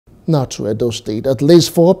Now to Edo State, at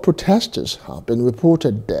least 4 protesters have been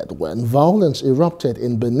reported dead when violence erupted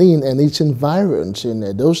in Benin and its environs in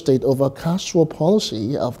Edo State over casual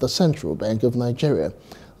policy of the Central Bank of Nigeria.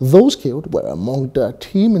 Those killed were among the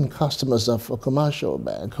teeming customers of a commercial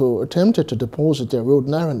bank who attempted to deposit their old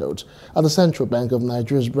Naira notes at the Central Bank of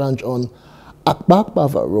Nigeria's branch on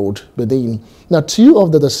Akbakbava Road, Benin. Now, 2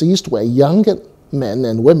 of the deceased were young men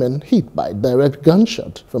and women hit by direct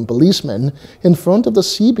gunshot from policemen in front of the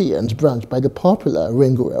CBN's branch by the popular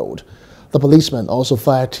Ring Road. The policemen also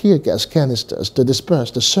fired tear gas canisters to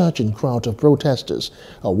disperse the surging crowd of protesters.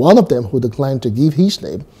 One of them, who declined to give his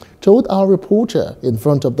name, told our reporter in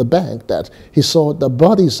front of the bank that he saw the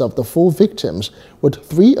bodies of the 4 victims, with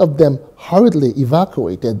 3 of them hurriedly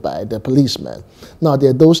evacuated by the policemen. Now, the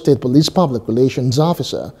Edo State Police Public Relations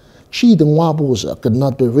Officer could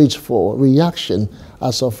not be reached for reaction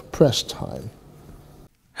as of press time.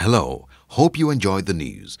 Hello, hope you enjoyed the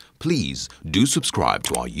news. Please do subscribe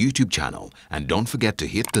to our YouTube channel and don't forget to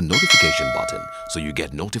hit the notification button so you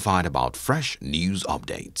get notified about fresh news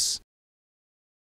updates.